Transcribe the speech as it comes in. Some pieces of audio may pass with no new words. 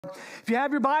If you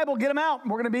have your Bible, get them out.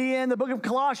 We're going to be in the book of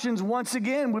Colossians once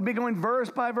again. We'll be going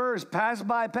verse by verse, passage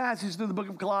by passage through the book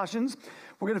of Colossians.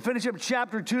 We're going to finish up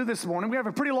chapter 2 this morning. We have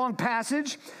a pretty long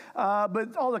passage,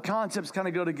 but all the concepts kind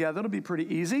of go together. It'll be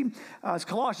pretty easy. It's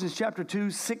Colossians chapter 2,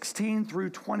 16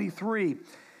 through 23.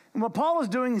 And what Paul is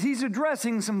doing is he's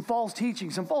addressing some false teaching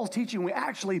we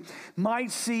actually might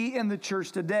see in the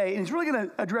church today. And he's really going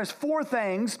to address four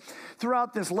things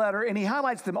throughout this letter, and he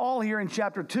highlights them all here in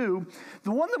chapter 2.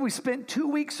 The one that we spent 2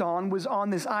 weeks on was on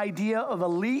this idea of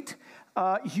elite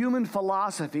human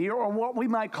philosophy, or what we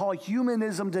might call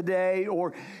humanism today,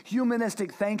 or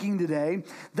humanistic thinking today.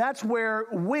 That's where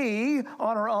we,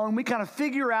 on our own, we kind of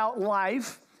figure out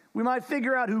life. We might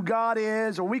figure out who God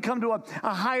is, or we come to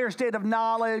a higher state of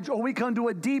knowledge, or we come to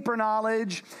a deeper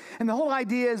knowledge. And the whole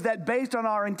idea is that based on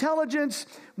our intelligence,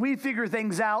 we figure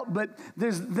things out, but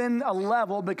there's then a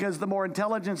level, because the more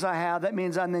intelligence I have, that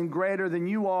means I'm then greater than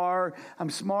you are, I'm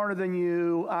smarter than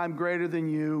you, I'm greater than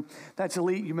you. That's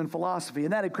elite human philosophy,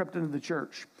 and that had crept into the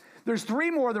church. There's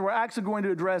three more that we're actually going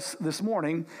to address this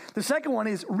morning. The second one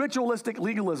is ritualistic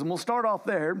legalism. We'll start off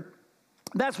there.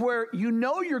 That's where you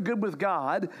know you're good with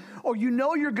God, or you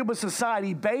know you're good with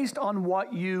society based on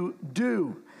what you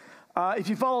do. If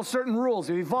you follow certain rules,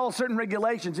 if you follow certain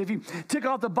regulations, if you tick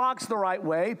off the box the right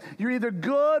way, you're either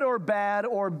good or bad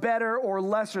or better or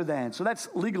lesser than. So that's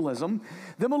legalism.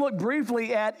 Then we'll look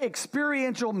briefly at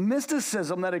experiential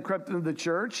mysticism that had crept into the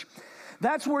church.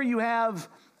 That's where you have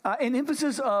an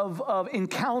emphasis of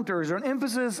encounters, or an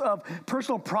emphasis of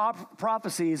personal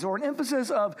prophecies, or an emphasis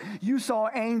of you saw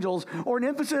angels, or an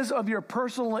emphasis of your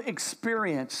personal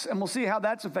experience. And we'll see how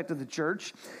that's affected the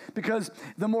church, because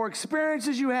the more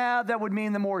experiences you have, that would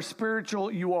mean the more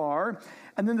spiritual you are.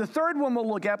 And then the third one we'll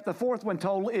look at, the fourth one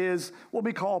total, is what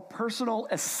we call personal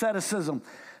asceticism.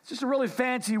 It's just a really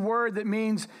fancy word that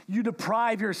means you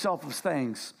deprive yourself of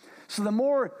things. So the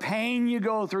more pain you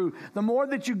go through, the more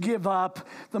that you give up,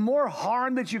 the more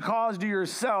harm that you cause to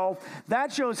yourself,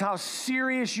 that shows how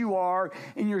serious you are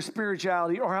in your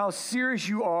spirituality, or how serious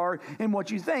you are in what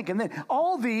you think. And then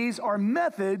all these are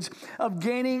methods of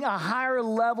gaining a higher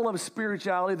level of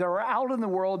spirituality that were out in the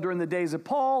world during the days of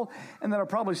Paul, and that are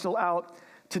probably still out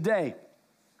today.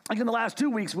 Like in the last 2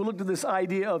 weeks, we looked at this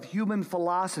idea of human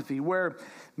philosophy, where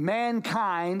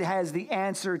mankind has the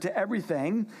answer to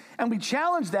everything. And we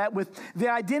challenged that with the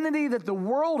identity that the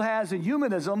world has in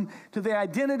humanism to the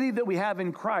identity that we have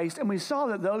in Christ. And we saw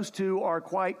that those two are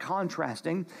quite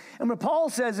contrasting. And what Paul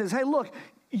says is, hey, look,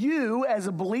 you as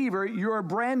a believer, you're a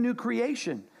brand new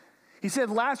creation. He said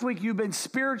last week you've been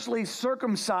spiritually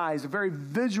circumcised, a very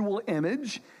visual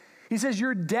image. He says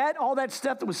your debt, all that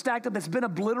stuff that was stacked up, that's been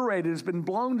obliterated, has been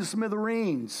blown to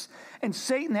smithereens. And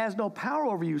Satan has no power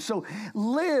over you. So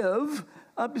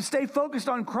stay focused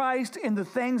on Christ and the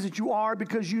things that you are,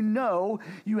 because you know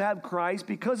you have Christ.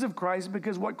 Because of Christ,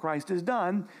 because what Christ has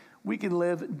done, we can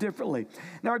live differently.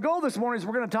 Now our goal this morning is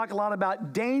we're going to talk a lot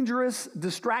about dangerous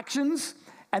distractions,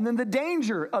 and then the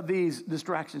danger of these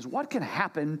distractions. What can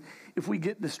happen if we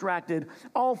get distracted?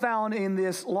 All found in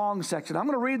this long section. I'm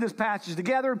going to read this passage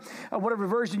together. Whatever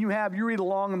version you have, you read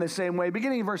along in the same way.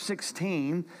 Beginning in verse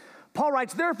 16, Paul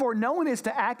writes, "Therefore, no one is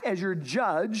to act as your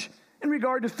judge in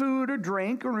regard to food or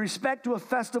drink, or in respect to a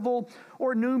festival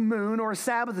or new moon or a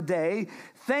Sabbath day,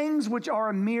 things which are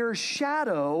a mere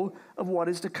shadow of what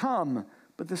is to come,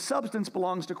 but the substance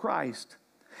belongs to Christ.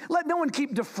 Let no one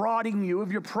keep defrauding you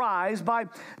of your prize by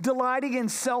delighting in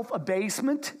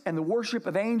self-abasement and the worship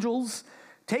of angels,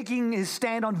 taking his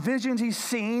stand on visions he's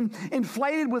seen,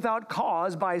 inflated without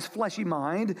cause by his fleshy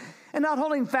mind, and not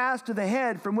holding fast to the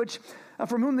head, from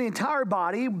whom the entire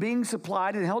body, being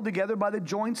supplied and held together by the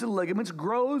joints and ligaments,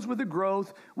 grows with the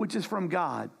growth which is from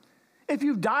God. If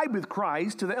you've died with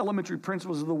Christ to the elementary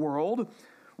principles of the world,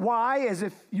 why, as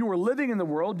if you were living in the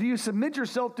world, do you submit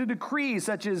yourself to decrees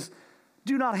such as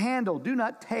do not handle, do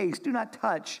not taste, do not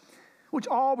touch, which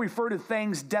all refer to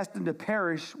things destined to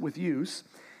perish with use,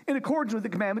 in accordance with the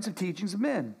commandments and teachings of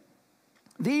men?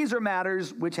 These are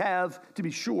matters which have, to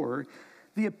be sure,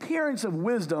 the appearance of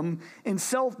wisdom in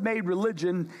self-made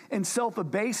religion and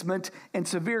self-abasement and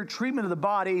severe treatment of the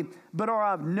body, but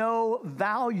are of no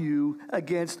value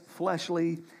against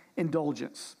fleshly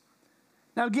indulgence."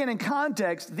 Now again, in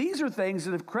context, these are things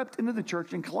that have crept into the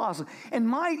church in Colossae and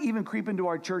might even creep into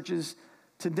our churches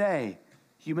today.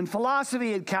 Human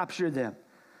philosophy had captured them.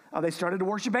 They started to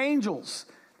worship angels.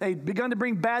 They'd begun to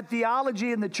bring bad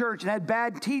theology in the church and had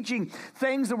bad teaching,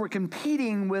 things that were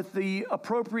competing with the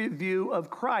appropriate view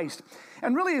of Christ.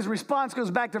 And really his response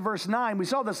goes back to verse 9. We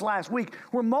saw this last week,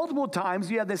 where multiple times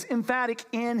you have this emphatic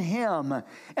in him.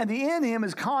 And the in him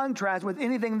is contrast with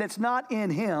anything that's not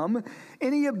in him.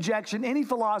 Any objection, any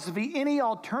philosophy, any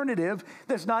alternative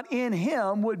that's not in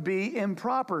him would be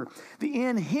improper. The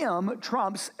in him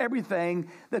trumps everything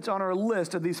that's on our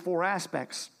list of these four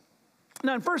aspects.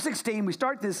 Now, in verse 16, we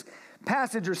start this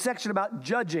passage or section about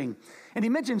judging. And he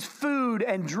mentions food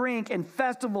and drink and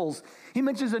festivals. He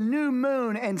mentions a new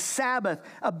moon and Sabbath,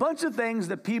 a bunch of things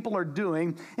that people are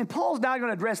doing. And Paul's now going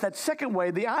to address that second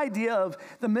way, the idea of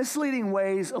the misleading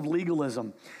ways of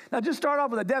legalism. Now, just start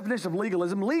off with a definition of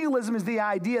legalism. Legalism is the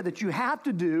idea that you have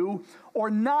to do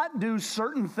or not do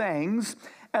certain things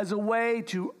as a way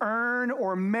to earn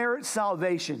or merit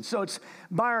salvation. So it's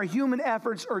by our human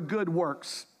efforts or good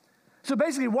works. So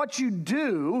basically what you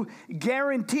do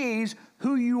guarantees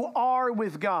who you are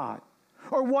with God.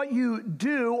 Or what you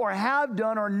do or have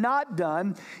done or not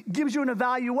done gives you an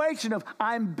evaluation of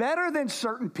I'm better than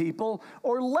certain people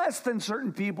or less than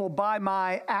certain people by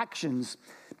my actions.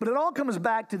 But it all comes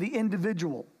back to the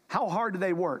individual. How hard do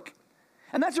they work?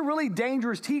 And that's a really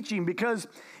dangerous teaching because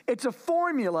it's a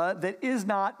formula that is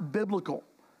not biblical.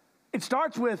 It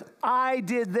starts with I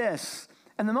did this.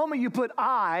 And the moment you put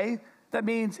I, that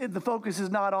means the focus is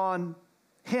not on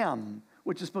him,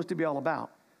 which is supposed to be all about.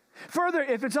 Further,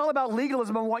 if it's all about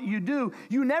legalism and what you do,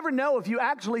 you never know if you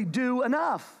actually do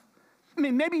enough. I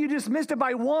mean, maybe you just missed it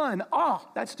by one. Oh,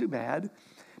 that's too bad.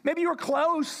 Maybe you were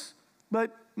close,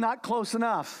 but not close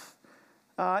enough.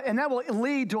 And that will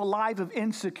lead to a life of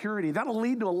insecurity. That will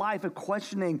lead to a life of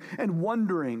questioning and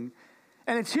wondering.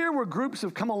 And it's here where groups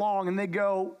have come along and they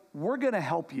go, we're going to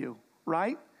help you,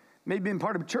 right? Maybe being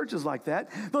part of churches like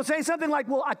that. They'll say something like,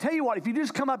 well, I tell you what, if you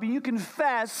just come up and you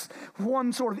confess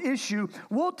one sort of issue,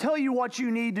 we'll tell you what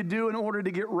you need to do in order to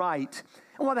get right.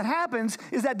 And what that happens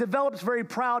is that develops very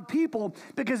proud people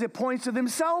because it points to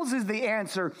themselves as the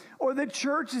answer or the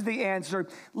church is the answer.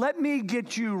 Let me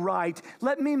get you right.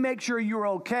 Let me make sure you're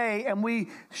okay. And we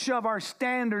shove our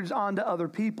standards onto other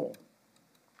people.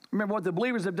 Remember what the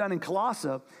believers have done in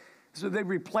Colossae. So they've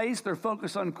replaced their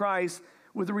focus on Christ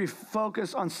with a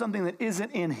refocus on something that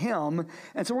isn't in him.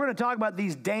 And so we're going to talk about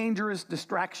these dangerous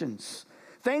distractions.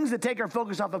 Things that take our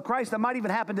focus off of Christ that might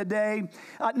even happen today.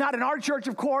 Not in our church,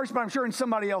 of course, but I'm sure in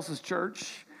somebody else's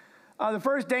church. The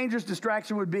first dangerous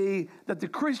distraction would be that the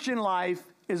Christian life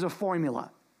is a formula.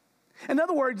 In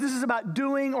other words, this is about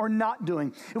doing or not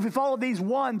doing. If we follow these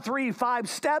 1, 3, 5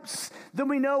 steps, then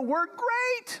we know we're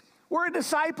great. We're a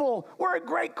disciple. We're a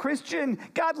great Christian.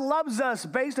 God loves us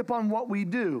based upon what we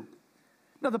do.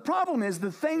 Now, the problem is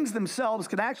the things themselves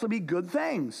can actually be good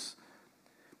things.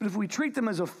 But if we treat them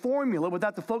as a formula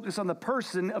without the focus on the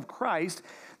person of Christ,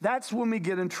 that's when we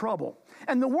get in trouble.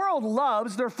 And the world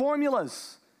loves their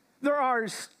formulas. There are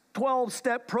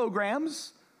 12-step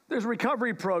programs. There's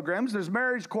recovery programs. There's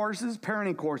marriage courses,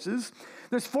 parenting courses.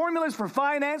 There's formulas for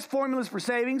finance, formulas for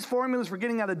savings, formulas for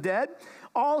getting out of debt.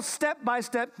 All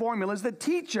step-by-step formulas that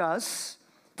teach us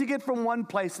to get from one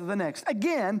place to the next.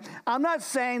 Again, I'm not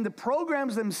saying the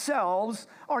programs themselves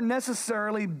are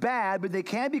necessarily bad, but they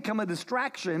can become a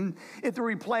distraction if they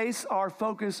replace our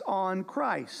focus on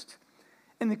Christ.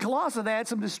 In the Colossae, they had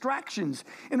some distractions,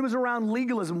 and it was around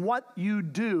legalism, what you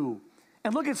do.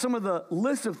 And look at some of the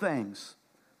list of things.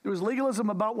 There was legalism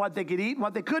about what they could eat and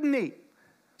what they couldn't eat.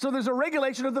 So there's a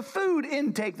regulation of the food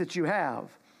intake that you have.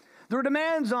 There are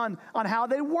demands on how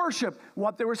they worship,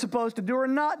 what they were supposed to do or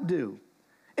not do.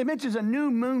 It mentions a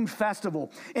new moon festival.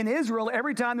 In Israel,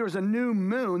 every time there was a new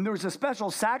moon, there was a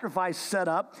special sacrifice set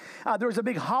up. There was a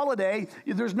big holiday.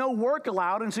 There's no work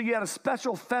allowed, and so you had a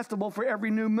special festival for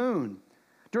every new moon.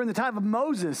 During the time of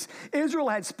Moses, Israel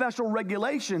had special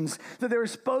regulations that they were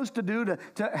supposed to do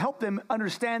to help them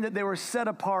understand that they were set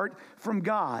apart from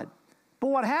God. But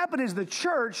what happened is the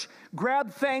church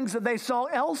grabbed things that they saw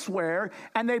elsewhere,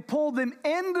 and they pulled them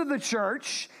into the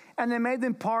church, and they made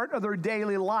them part of their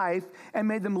daily life and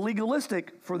made them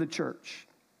legalistic for the church.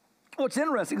 What's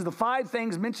interesting is the 5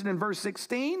 things mentioned in verse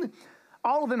 16,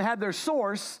 all of them had their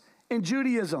source in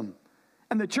Judaism.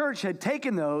 And the church had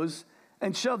taken those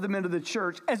and shoved them into the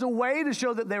church as a way to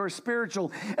show that they were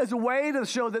spiritual, as a way to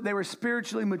show that they were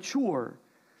spiritually mature.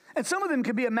 And some of them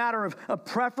could be a matter of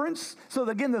preference. So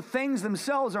that, again, the things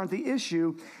themselves aren't the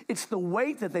issue. It's the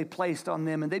weight that they placed on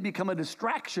them, and they become a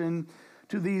distraction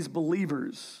to these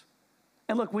believers.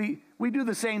 And look, we do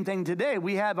the same thing today.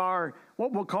 We have our,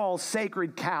 what we'll call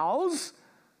sacred cows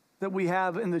that we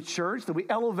have in the church, that we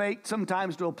elevate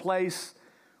sometimes to a place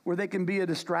where they can be a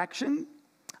distraction.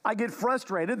 I get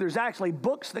frustrated. There's actually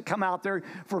books that come out there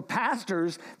for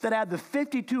pastors that have the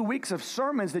 52 weeks of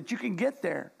sermons that you can get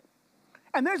there.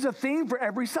 And there's a theme for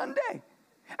every Sunday.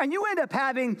 And you end up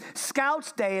having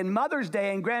Scouts Day and Mother's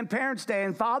Day and Grandparents' Day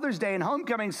and Father's Day and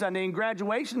Homecoming Sunday and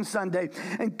Graduation Sunday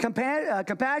and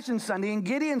Compassion Sunday and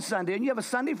Gideon Sunday. And you have a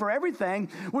Sunday for everything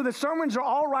where the sermons are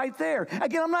all right there.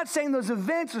 Again, I'm not saying those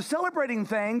events or celebrating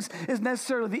things is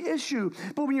necessarily the issue.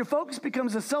 But when your focus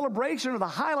becomes a celebration or the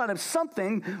highlight of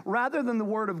something rather than the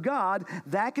Word of God,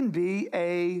 that can be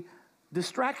a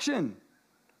distraction.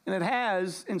 And it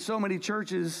has in so many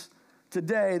churches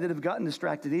today that have gotten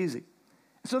distracted easy.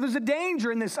 So there's a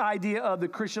danger in this idea of the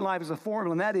Christian life as a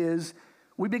formula, and that is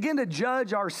we begin to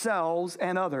judge ourselves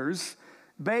and others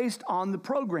based on the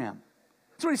program.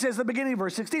 That's what he says at the beginning of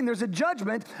verse 16. There's a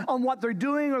judgment on what they're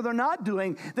doing or they're not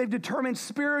doing. They've determined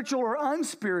spiritual or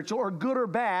unspiritual or good or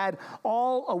bad,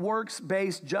 all a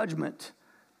works-based judgment.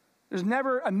 There's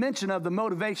never a mention of the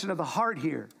motivation of the heart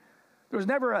here. There was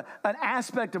never an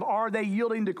aspect of are they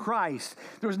yielding to Christ.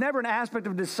 There was never an aspect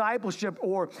of discipleship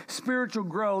or spiritual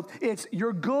growth. It's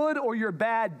you're good or you're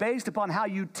bad based upon how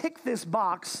you tick this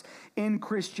box in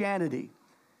Christianity.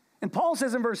 And Paul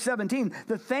says in verse 17,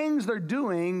 the things they're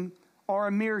doing are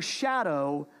a mere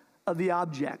shadow of the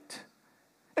object.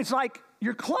 It's like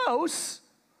you're close,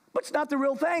 but it's not the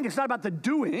real thing. It's not about the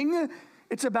doing.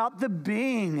 It's about the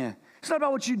being. It's not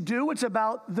about what you do. It's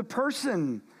about the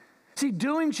person. See,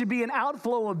 doing should be an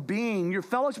outflow of being. Your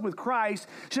fellowship with Christ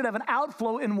should have an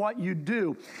outflow in what you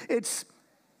do. It's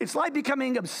like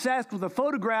becoming obsessed with a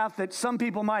photograph that some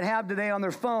people might have today on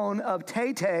their phone of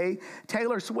Tay-Tay,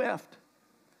 Taylor Swift.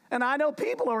 And I know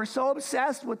people who are so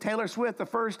obsessed with Taylor Swift, the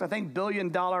first, I think,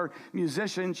 billion-dollar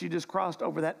musician. She just crossed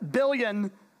over that $1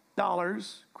 billion.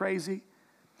 Crazy.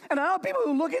 And I know people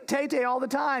who look at Tay-Tay all the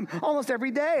time, almost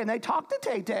every day, and they talk to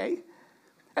Tay-Tay.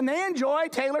 And they enjoy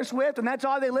Taylor Swift, and that's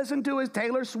all they listen to is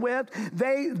Taylor Swift.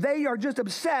 They are just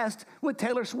obsessed with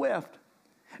Taylor Swift.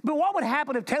 But what would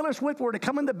happen if Taylor Swift were to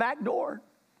come in the back door,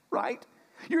 right?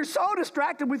 You're so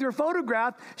distracted with your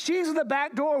photograph, she's in the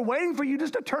back door waiting for you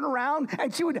just to turn around,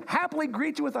 and she would happily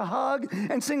greet you with a hug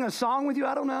and sing a song with you,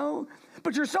 I don't know.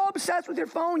 But you're so obsessed with your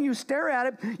phone, you stare at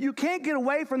it, you can't get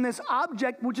away from this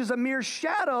object, which is a mere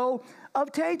shadow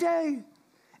of Tay-Tay.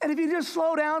 And if you just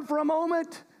slow down for a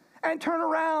moment and turn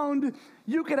around,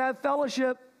 you could have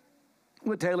fellowship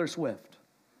with Taylor Swift.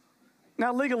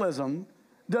 Now, legalism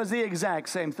does the exact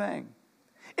same thing.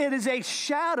 It is a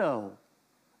shadow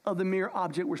of the mere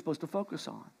object we're supposed to focus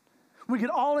on. We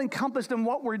get all encompassed in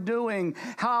what we're doing,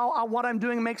 how what I'm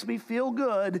doing makes me feel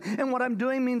good, and what I'm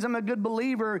doing means I'm a good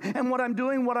believer, and what I'm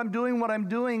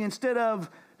doing, instead of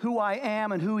who I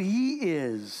am and who He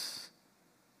is.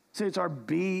 See, it's our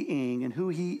being and who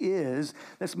He is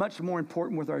that's much more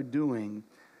important with our doing.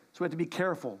 So we have to be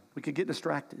careful. We could get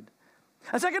distracted.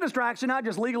 A second distraction, not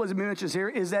just legalism he mentions here,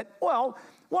 is that, well,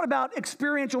 what about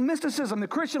experiential mysticism? The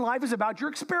Christian life is about your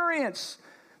experience.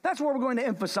 That's what we're going to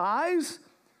emphasize.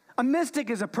 A mystic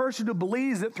is a person who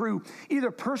believes that through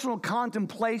either personal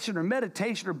contemplation or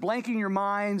meditation or blanking your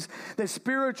minds, that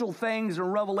spiritual things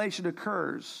and revelation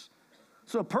occurs.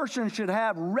 So a person should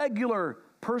have regular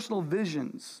personal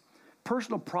visions,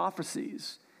 personal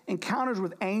prophecies, encounters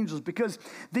with angels, because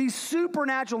these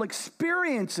supernatural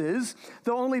experiences,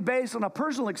 though only based on a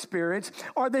personal experience,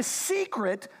 are the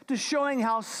secret to showing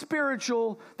how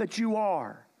spiritual that you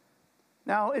are.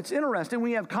 Now, it's interesting,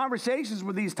 when you have conversations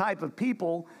with these type of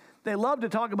people, they love to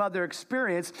talk about their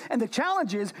experience, and the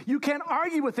challenge is you can't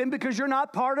argue with them because you're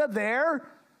not part of their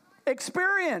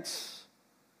experience.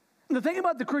 And the thing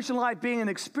about the Christian life being an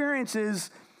experience is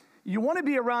you want to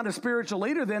be around a spiritual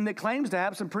leader then that claims to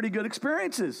have some pretty good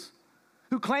experiences,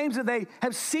 who claims that they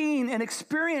have seen and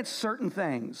experienced certain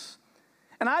things.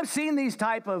 And I've seen these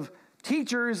type of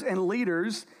teachers and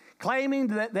leaders claiming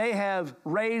that they have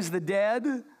raised the dead.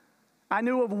 I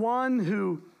knew of one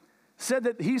who said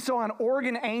that he saw an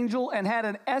organ angel and had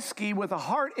an esky with a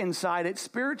heart inside it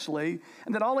spiritually,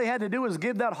 and that all he had to do was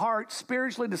give that heart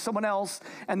spiritually to someone else,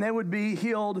 and they would be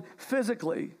healed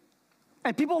physically.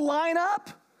 And people line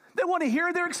up. They want to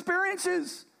hear their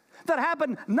experiences. That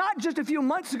happened not just a few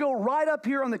months ago right up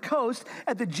here on the coast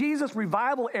at the Jesus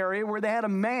Revival area, where they had a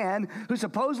man who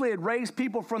supposedly had raised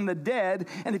people from the dead.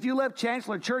 And if you left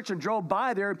Chancellor Church and drove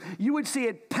by there, you would see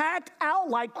it packed out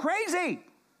like crazy,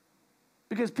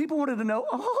 because people wanted to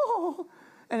know,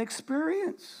 an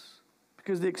experience,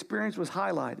 because the experience was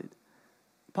highlighted.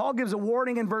 Paul gives a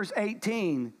warning in verse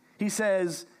 18. He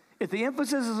says, if the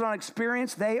emphasis is on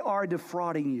experience, they are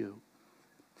defrauding you.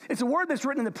 It's a word that's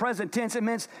written in the present tense. It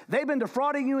means they've been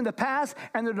defrauding you in the past,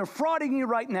 and they're defrauding you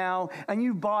right now, and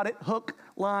you bought it hook,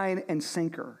 line, and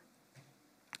sinker.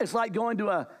 It's like going to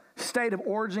a state of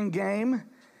origin game,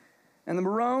 and the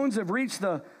Maroons have reached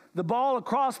the ball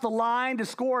across the line to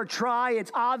score a try.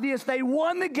 It's obvious they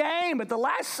won the game at the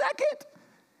last second,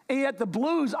 and yet the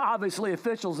Blues, obviously,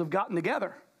 officials have gotten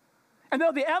together. And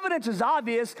though the evidence is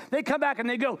obvious, they come back and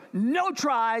they go, no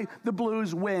try, the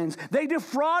Blues wins. They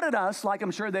defrauded us, like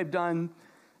I'm sure they've done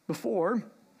before.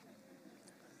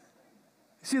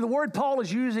 See, the word Paul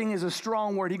is using is a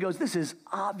strong word. He goes, this is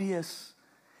obvious.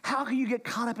 How can you get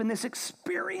caught up in this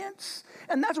experience?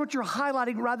 And that's what you're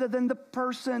highlighting rather than the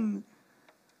person.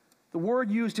 The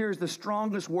word used here is the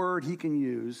strongest word he can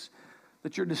use.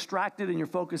 That you're distracted and your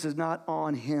focus is not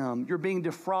on him. You're being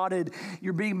defrauded.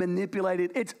 You're being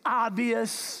manipulated. It's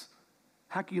obvious.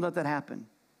 How can you let that happen?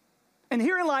 And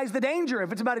herein lies the danger.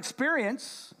 If it's about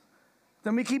experience,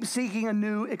 then we keep seeking a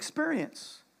new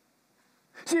experience.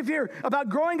 See, if you're about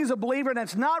growing as a believer and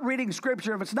it's not reading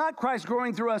Scripture, if it's not Christ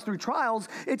growing through us through trials,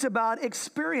 it's about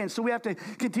experience. So we have to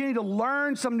continue to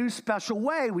learn some new special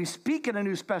way. We speak in a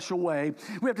new special way.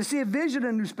 We have to see a vision in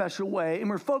a new special way, and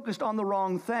we're focused on the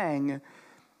wrong thing. It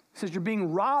says you're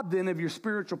being robbed then of your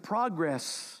spiritual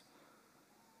progress.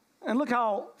 And look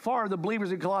how far the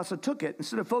believers in Colossae took it.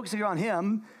 Instead of focusing on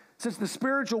him, since the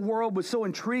spiritual world was so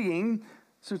intriguing,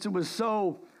 since it was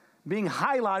so being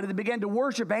highlighted, they began to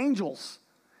worship angels,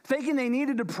 thinking they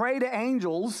needed to pray to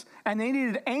angels, and they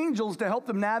needed angels to help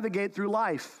them navigate through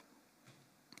life.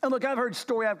 And look, I've heard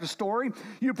story after story.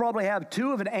 You probably have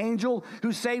too, of an angel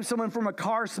who saved someone from a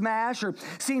car smash, or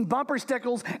seen bumper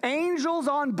stickers, angels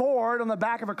on board on the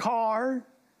back of a car.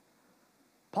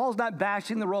 Paul's not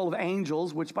bashing the role of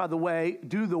angels, which, by the way,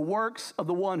 do the works of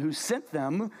the one who sent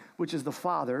them, which is the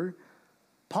Father.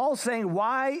 Paul's saying,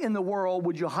 why in the world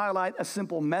would you highlight a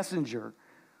simple messenger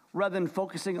rather than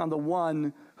focusing on the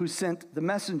one who sent the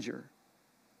messenger?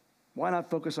 Why not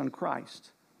focus on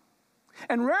Christ?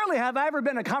 And rarely have I ever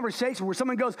been in a conversation where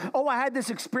someone goes, oh, I had this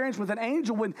experience with an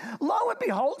angel, when lo and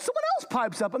behold, someone else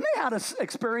pipes up and they had an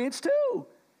experience too.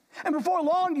 And before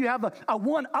long, you have a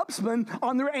one-upsman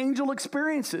on their angel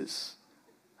experiences.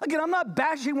 Again, I'm not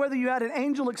bashing whether you had an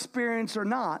angel experience or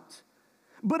not,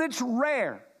 but it's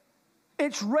rare.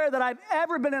 It's rare that I've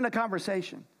ever been in a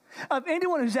conversation of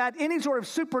anyone who's had any sort of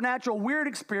supernatural weird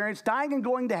experience, dying and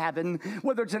going to heaven,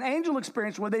 whether it's an angel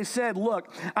experience where they said,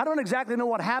 look, I don't exactly know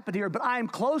what happened here, but I am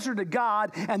closer to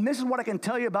God, and this is what I can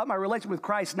tell you about my relationship with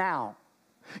Christ now.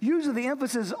 Usually the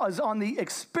emphasis is on the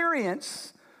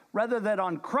experience rather than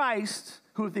on Christ,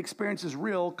 who, if the experience is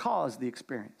real, caused the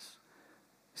experience.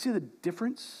 See the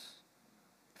difference?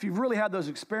 If you've really had those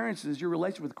experiences, your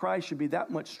relationship with Christ should be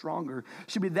that much stronger,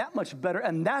 should be that much better,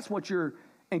 and that's what you're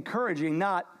encouraging,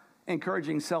 not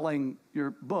encouraging selling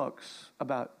your books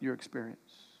about your experience.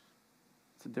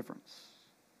 It's a difference.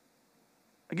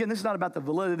 Again, this is not about the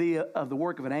validity of the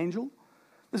work of an angel.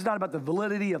 This is not about the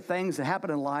validity of things that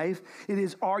happen in life. It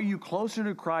is, are you closer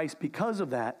to Christ because of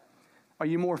that? Are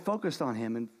you more focused on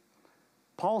him? And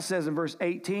Paul says in verse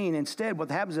 18, instead,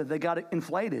 what happens is they got it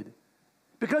inflated.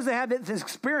 Because they had this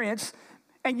experience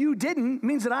and you didn't,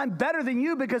 means that I'm better than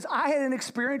you because I had an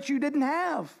experience you didn't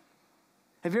have.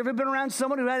 Have you ever been around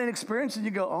someone who had an experience and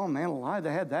you go, oh man, alive,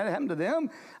 they had that happen to them?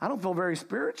 I don't feel very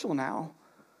spiritual now.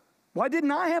 Why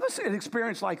didn't I have an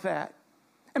experience like that?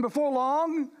 And before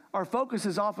long, our focus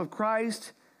is off of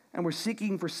Christ and we're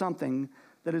seeking for something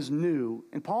that is new.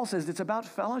 And Paul says it's about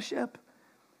fellowship.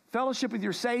 Fellowship with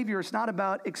your Savior. It's not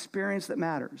about experience that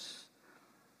matters.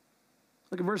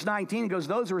 Look at verse 19. It goes,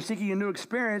 those who are seeking a new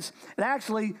experience, it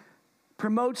actually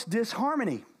promotes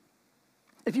disharmony.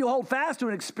 If you hold fast to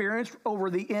an experience over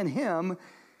the in him,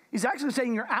 he's actually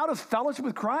saying you're out of fellowship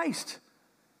with Christ.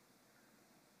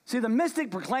 See, the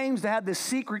mystic proclaims to have this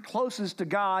secret closest to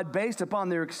God based upon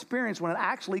their experience when it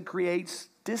actually creates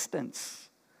distance.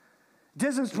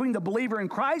 Distance between the believer and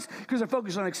Christ because they're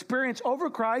focused on experience over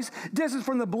Christ. Distance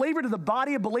from the believer to the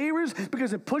body of believers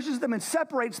because it pushes them and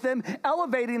separates them,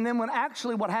 elevating them when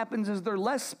actually what happens is they're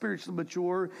less spiritually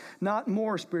mature, not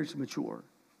more spiritually mature.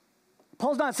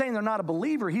 Paul's not saying they're not a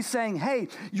believer. He's saying, hey,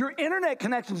 your internet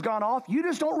connection's gone off. You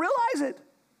just don't realize it.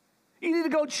 You need to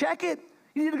go check it.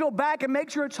 You need to go back and make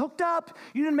sure it's hooked up.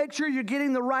 You need to make sure you're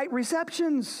getting the right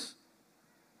receptions.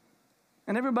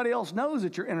 And everybody else knows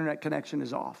that your internet connection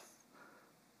is off.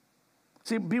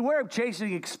 See, beware of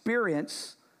chasing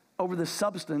experience over the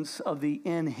substance of the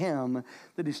in him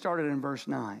that he started in verse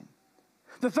 9.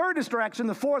 The third distraction,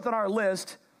 the fourth on our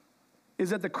list, is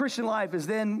that the Christian life is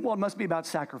then, well, it must be about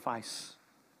sacrifice.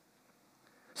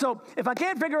 So if I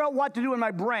can't figure out what to do in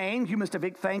my brain,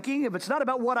 humanistic thinking, if it's not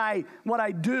about what I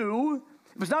do,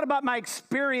 if it's not about my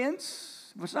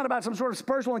experience, if it's not about some sort of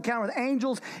spiritual encounter with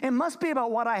angels, it must be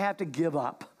about what I have to give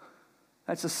up.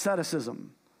 That's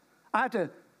asceticism. I have to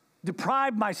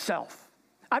deprive myself.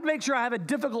 I have to make sure I have a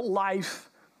difficult life.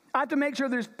 I have to make sure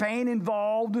there's pain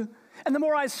involved. And the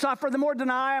more I suffer, the more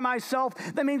deny I myself.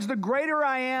 That means the greater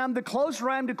I am, the closer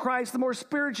I am to Christ, the more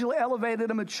spiritually elevated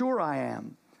and mature I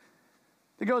am.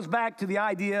 It goes back to the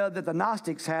idea that the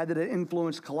Gnostics had that it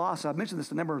influenced Colossae. I've mentioned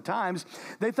this a number of times.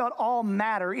 They thought all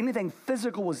matter, anything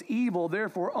physical was evil,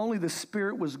 therefore only the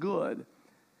spirit was good.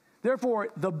 Therefore,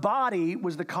 the body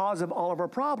was the cause of all of our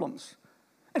problems.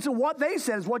 And so what they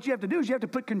said is what you have to do is you have to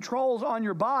put controls on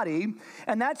your body,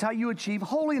 and that's how you achieve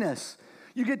holiness.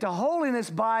 You get to holiness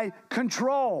by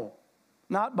control,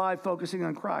 not by focusing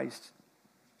on Christ.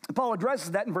 Paul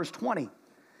addresses that in verse 20.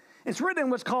 It's written in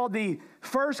what's called the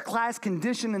first-class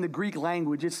condition in the Greek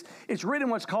language. It's written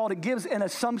what's called, it gives an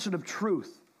assumption of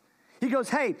truth. He goes,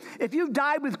 hey, if you've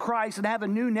died with Christ and have a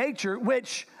new nature,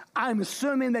 which I'm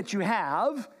assuming that you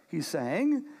have, he's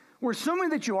saying, we're assuming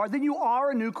that you are, then you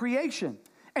are a new creation,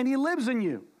 and he lives in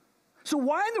you. So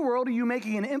why in the world are you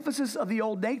making an emphasis of the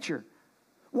old nature?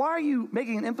 Why are you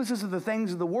making an emphasis of the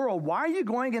things of the world? Why are you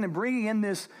going in and bringing in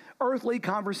this earthly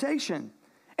conversation?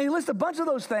 And he lists a bunch of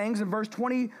those things in verse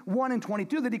 21 and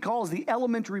 22 that he calls the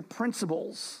elementary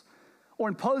principles, or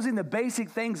imposing the basic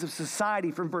things of society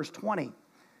from verse 20.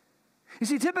 You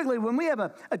see, typically when we have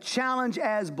a challenge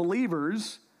as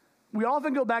believers, we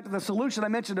often go back to the solution I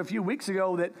mentioned a few weeks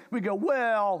ago, that we go,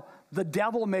 well, the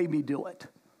devil made me do it.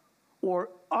 Or,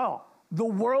 oh, the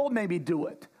world made me do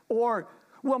it. Or,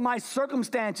 well, my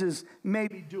circumstances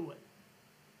made me do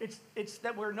it. It's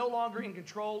that we're no longer in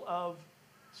control of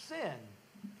sin.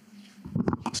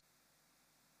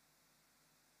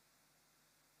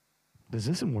 Does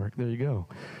this one work? There you go.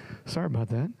 Sorry about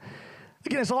that.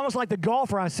 Again, it's almost like the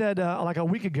golfer I said like a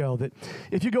week ago, that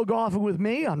if you go golfing with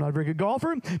me, I'm not a very good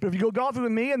golfer, but if you go golfing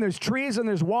with me and there's trees and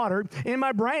there's water, in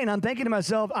my brain I'm thinking to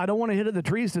myself, I don't want to hit at the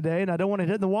trees today and I don't want to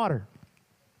hit in the water.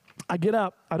 I get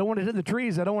up. I don't want to hit in the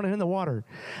trees. I don't want to hit in the water.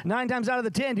 9 times out of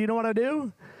the 10, do you know what I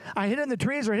do? I hit in the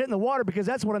trees or hit in the water because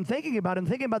that's what I'm thinking about. I'm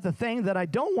thinking about the thing that I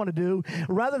don't want to do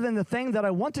rather than the thing that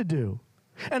I want to do.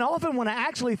 And often when I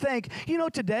actually think, you know,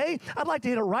 today I'd like to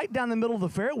hit it right down the middle of the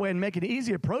fairway and make an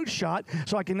easy approach shot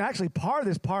so I can actually par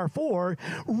this par 4.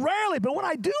 Rarely, but when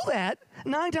I do that,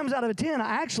 9 times out of 10, I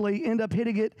actually end up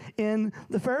hitting it in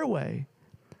the fairway.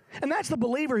 And that's the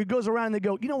believer who goes around and they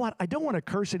go, you know what, I don't want to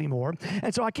curse anymore.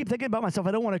 And so I keep thinking about myself,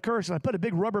 I don't want to curse. And I put a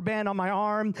big rubber band on my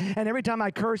arm. And every time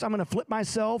I curse, I'm going to flip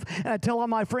myself. And I tell all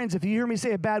my friends, if you hear me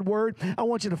say a bad word, I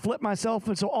want you to flip myself.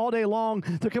 And so all day long,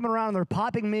 they're coming around and they're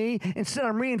popping me. Instead,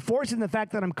 I'm reinforcing the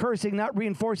fact that I'm cursing, not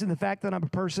reinforcing the fact that I'm a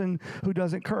person who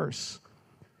doesn't curse.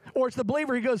 Or it's the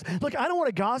believer who goes, look, I don't want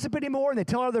to gossip anymore. And they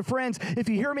tell other friends, if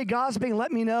you hear me gossiping,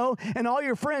 let me know. And all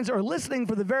your friends are listening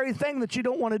for the very thing that you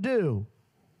don't want to do.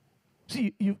 So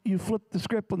you flip the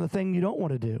script on the thing you don't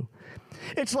want to do.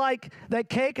 It's like that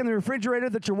cake in the refrigerator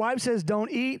that your wife says don't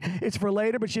eat. It's for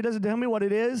later, but she doesn't tell me what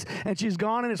it is. And she's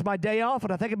gone, and it's my day off,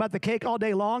 and I think about the cake all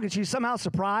day long, and she's somehow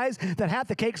surprised that half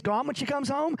the cake's gone when she comes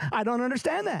home. I don't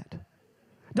understand that.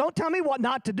 Don't tell me what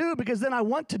not to do, because then I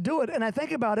want to do it, and I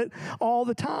think about it all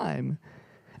the time.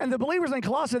 And the believers in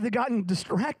Colossae, they've gotten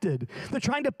distracted. They're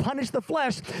trying to punish the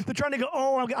flesh. They're trying to go,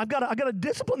 oh, I've got to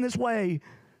discipline this way.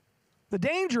 The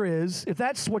danger is, if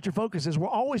that's what your focus is, we're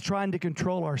always trying to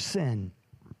control our sin.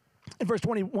 In verse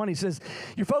 21, he says,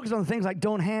 you're focused on the things like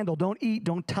don't handle, don't eat,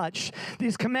 don't touch,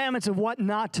 these commandments of what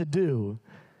not to do.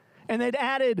 And they'd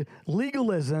added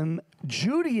legalism,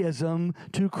 Judaism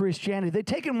to Christianity. They'd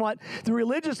taken what the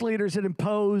religious leaders had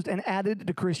imposed and added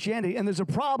to Christianity. And there's a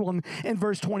problem in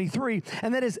verse 23,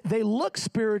 and that is they look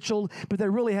spiritual, but they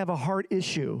really have a heart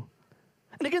issue.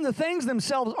 And again, the things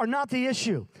themselves are not the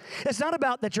issue. It's not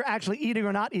about that you're actually eating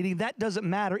or not eating. That doesn't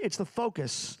matter. It's the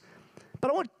focus. But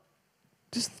I want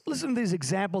just listen to these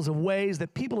examples of ways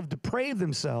that people have depraved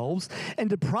themselves and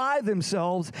deprived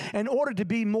themselves in order to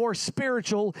be more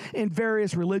spiritual in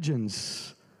various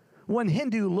religions. One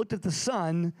Hindu looked at the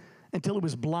sun until he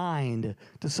was blind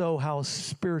to show how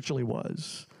spiritual he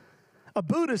was. A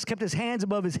Buddhist kept his hands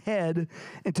above his head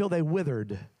until they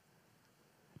withered.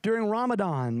 During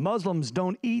Ramadan, Muslims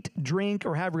don't eat, drink,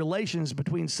 or have relations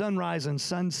between sunrise and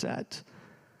sunset.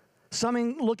 Some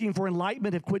looking for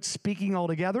enlightenment have quit speaking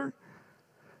altogether.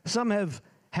 Some have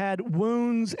had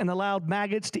wounds and allowed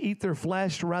maggots to eat their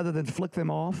flesh rather than flick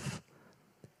them off.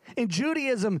 In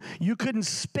Judaism, you couldn't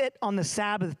spit on the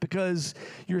Sabbath because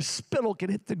your spittle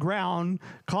could hit the ground,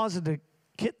 cause it to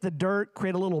hit the dirt,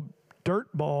 create a little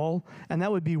dirt ball, and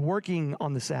that would be working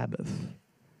on the Sabbath.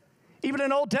 Even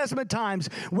in Old Testament times,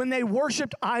 when they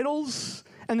worshiped idols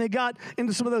and they got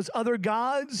into some of those other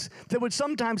gods, they would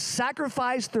sometimes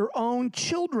sacrifice their own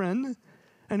children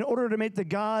in order to make the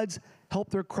gods help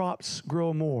their crops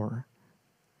grow more.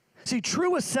 See,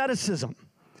 true asceticism,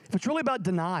 if it's really about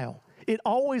denial, it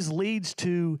always leads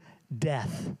to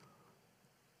death.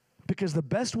 Because the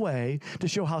best way to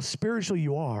show how spiritual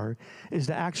you are is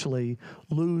to actually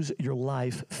lose your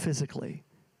life physically.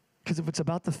 Because if it's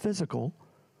about the physical,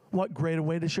 what greater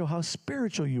way to show how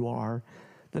spiritual you are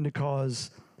than to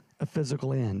cause a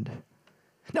physical end?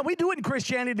 Now, we do it in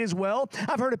Christianity as well.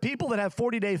 I've heard of people that have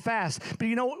 40-day fasts. But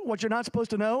you know what you're not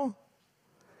supposed to know?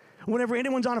 Whenever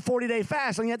anyone's on a 40-day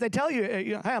fast, and yet they tell you,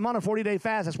 hey, I'm on a 40-day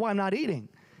fast, that's why I'm not eating.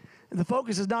 And the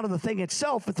focus is not on the thing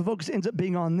itself, but the focus ends up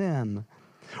being on them.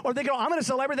 Or they go, I'm going to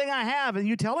sell everything I have, and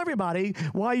you tell everybody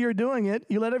why you're doing it.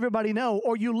 You let everybody know.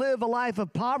 Or you live a life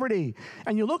of poverty,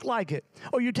 and you look like it.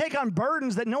 Or you take on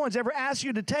burdens that no one's ever asked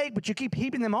you to take, but you keep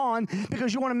heaping them on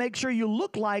because you want to make sure you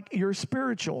look like you're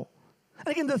spiritual. And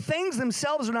again, the things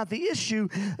themselves are not the issue.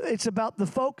 It's about the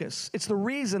focus. It's the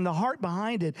reason, the heart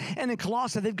behind it. And in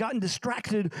Colossae, they've gotten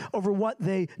distracted over what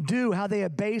they do, how they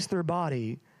abase their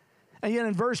body. And yet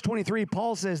in verse 23,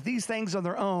 Paul says, these things on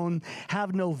their own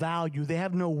have no value. They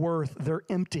have no worth. They're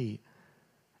empty.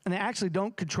 And they actually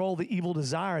don't control the evil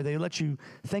desire. They let you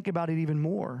think about it even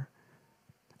more.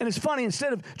 And it's funny,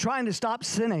 instead of trying to stop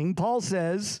sinning, Paul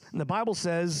says, and the Bible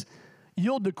says,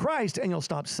 yield to Christ and you'll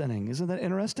stop sinning. Isn't that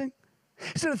interesting?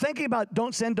 Instead of thinking about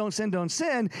don't sin, don't sin, don't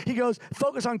sin, he goes,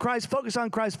 focus on Christ, focus on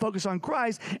Christ, focus on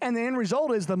Christ. And the end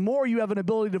result is the more you have an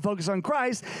ability to focus on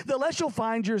Christ, the less you'll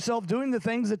find yourself doing the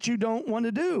things that you don't want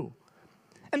to do.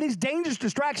 And these dangerous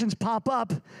distractions pop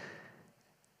up,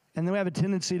 and then we have a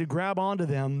tendency to grab onto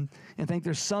them and think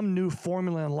there's some new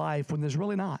formula in life when there's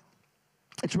really not.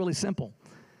 It's really simple.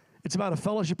 It's about a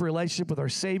fellowship relationship with our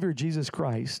Savior, Jesus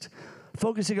Christ,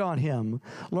 focusing on Him,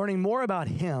 learning more about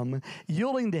Him,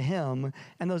 yielding to Him,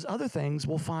 and those other things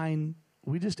we'll find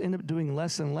we just end up doing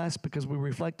less and less because we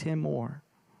reflect Him more.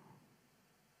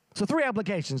 So 3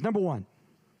 applications. Number 1,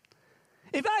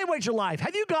 evaluate your life.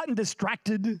 Have you gotten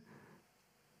distracted?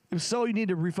 If so, you need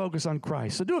to refocus on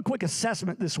Christ. So do a quick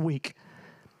assessment this week.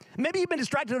 Maybe you've been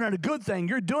distracted on a good thing.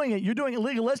 You're doing it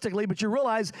legalistically, but you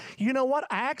realize, you know what?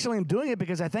 I actually am doing it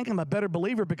because I think I'm a better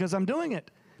believer because I'm doing it.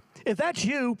 If that's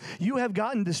you, you have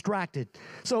gotten distracted.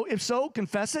 So if so,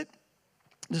 confess it.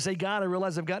 Just say, God, I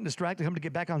realize I've gotten distracted. I'm to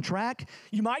get back on track.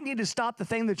 You might need to stop the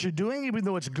thing that you're doing, even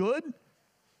though it's good.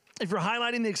 If you're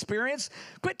highlighting the experience,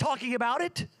 quit talking about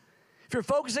it. If you're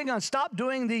focusing on stop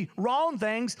doing the wrong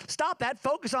things, stop that.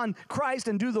 Focus on Christ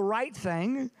and do the right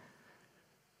thing.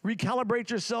 Recalibrate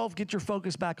yourself. Get your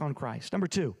focus back on Christ. Number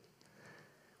 2,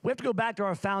 we have to go back to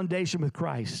our foundation with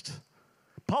Christ.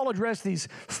 Paul addressed these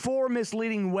 4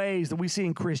 misleading ways that we see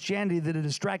in Christianity that have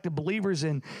distracted believers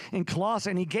in Colossae,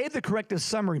 and he gave the corrective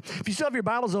summary. If you still have your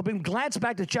Bibles open, glance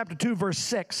back to chapter 2, verse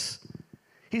 6.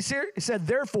 He said,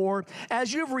 therefore,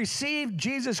 as you've received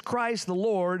Jesus Christ the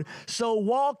Lord, so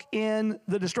walk in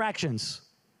the distractions.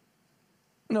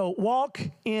 No, walk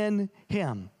in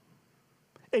Him.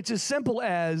 It's as simple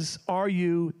as, are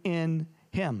you in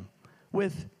Him,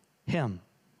 with Him,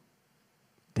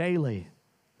 daily?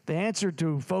 The answer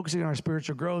to focusing on our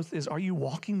spiritual growth is, are you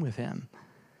walking with Him?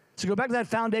 So go back to that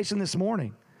foundation this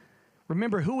morning.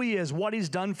 Remember who He is, what He's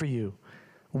done for you.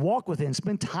 Walk with Him,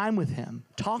 spend time with Him,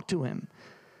 talk to Him.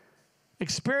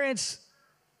 Experience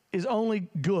is only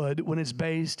good when it's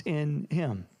based in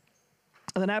Him.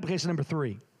 And then application number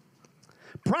 3.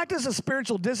 Practice a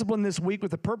spiritual discipline this week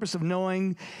with the purpose of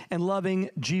knowing and loving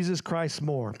Jesus Christ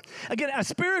more. Again, a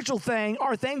spiritual thing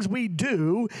are things we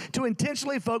do to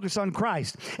intentionally focus on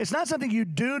Christ. It's not something you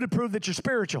do to prove that you're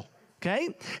spiritual,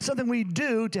 okay? Something we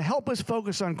do to help us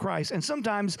focus on Christ. And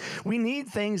sometimes we need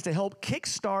things to help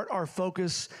kickstart our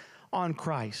focus on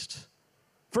Christ.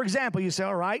 For example, you say,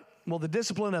 all right, well, the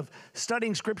discipline of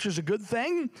studying Scripture is a good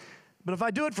thing. But if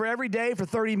I do it for every day for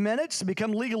 30 minutes and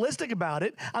become legalistic about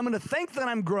it, I'm going to think that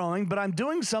I'm growing, but I'm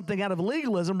doing something out of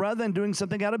legalism rather than doing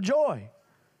something out of joy.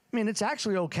 I mean, it's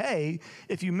actually okay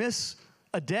if you miss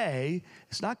a day.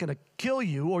 It's not going to kill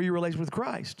you or your relationship with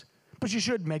Christ. But you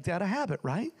should make that a habit,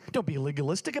 right? Don't be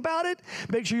legalistic about it.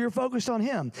 Make sure you're focused on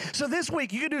Him. So this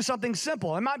week, you can do something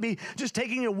simple. It might be just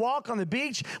taking a walk on the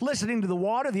beach, listening to the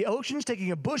water, the oceans,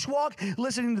 taking a bushwalk,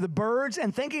 listening to the birds,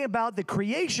 and thinking about the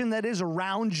creation that is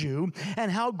around you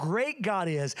and how great God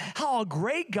is, how a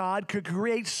great God could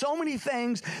create so many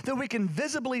things that we can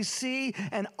visibly see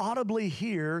and audibly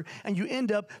hear, and you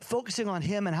end up focusing on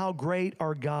Him and how great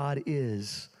our God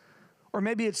is. Or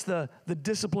maybe it's the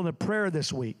discipline of prayer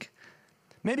this week.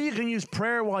 Maybe you can use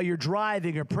prayer while you're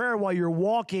driving or prayer while you're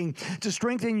walking to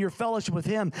strengthen your fellowship with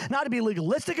Him. Not to be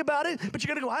legalistic about it, but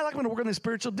you're going to go, I'm going to work on the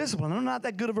spiritual discipline. I'm not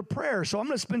that good of a prayer, so I'm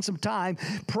going to spend some time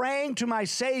praying to my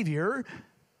Savior.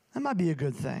 That might be a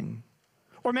good thing.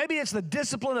 Or maybe it's the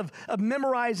discipline of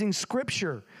memorizing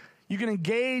Scripture. You can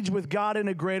engage with God in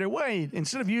a greater way.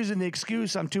 Instead of using the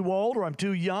excuse, I'm too old, or I'm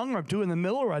too young, or I'm too in the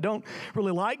middle, or I don't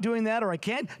really like doing that, or I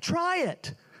can't, try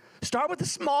it. Start with the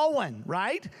small one,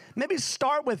 right? Maybe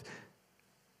start with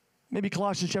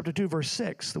Colossians chapter 2, verse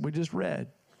 6 that we just read.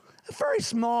 A very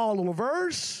small little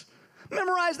verse.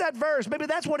 Memorize that verse. Maybe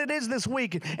that's what it is this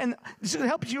week. And this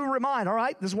helps you remind, all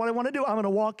right, this is what I want to do. I'm going to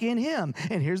walk in Him.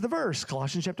 And here's the verse,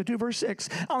 Colossians chapter 2, verse 6.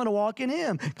 I'm going to walk in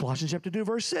Him. Colossians chapter 2,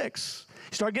 verse 6.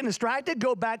 Start getting distracted,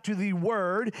 go back to the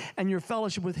Word and your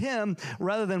fellowship with Him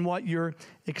rather than what you're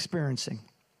experiencing.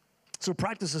 So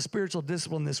practice a spiritual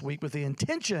discipline this week with the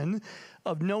intention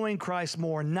of knowing Christ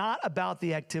more, not about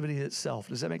the activity itself.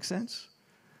 Does that make sense?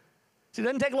 See, it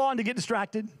doesn't take long to get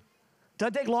distracted. It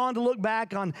doesn't take long to look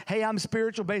back on, hey, I'm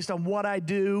spiritual based on what I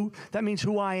do. That means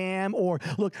who I am. Or,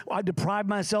 look, I deprive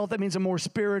myself. That means I'm more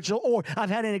spiritual. Or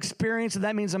I've had an experience, and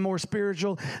that means I'm more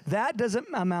spiritual. That doesn't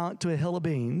amount to a hill of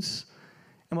beans.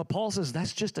 And what Paul says,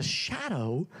 that's just a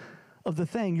shadow of the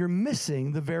thing. You're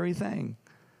missing the very thing.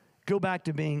 Go back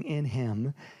to being in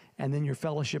Him, and then your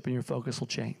fellowship and your focus will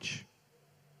change.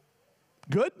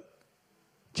 Good?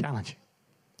 Challenging.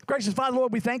 Gracious Father,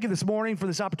 Lord, we thank You this morning for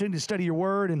this opportunity to study Your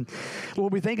Word. And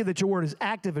Lord, we thank You that Your Word is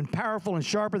active and powerful and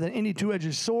sharper than any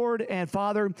two-edged sword. And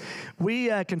Father, we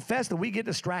confess that we get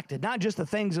distracted, not just the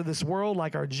things of this world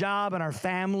like our job and our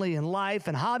family and life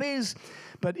and hobbies,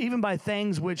 but even by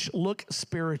things which look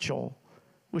spiritual,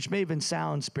 which may even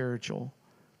sound spiritual.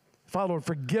 Father, Lord,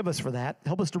 forgive us for that.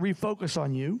 Help us to refocus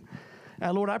on You.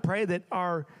 And Lord, I pray that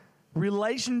our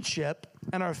relationship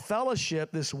and our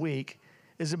fellowship this week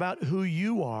is about who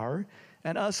You are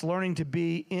and us learning to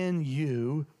be in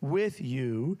You, with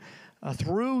You,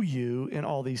 through You in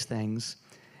all these things.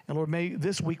 And Lord, may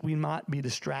this week we not be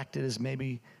distracted as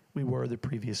maybe we were the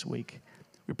previous week.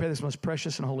 We pray this most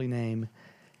precious and holy name.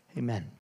 Amen.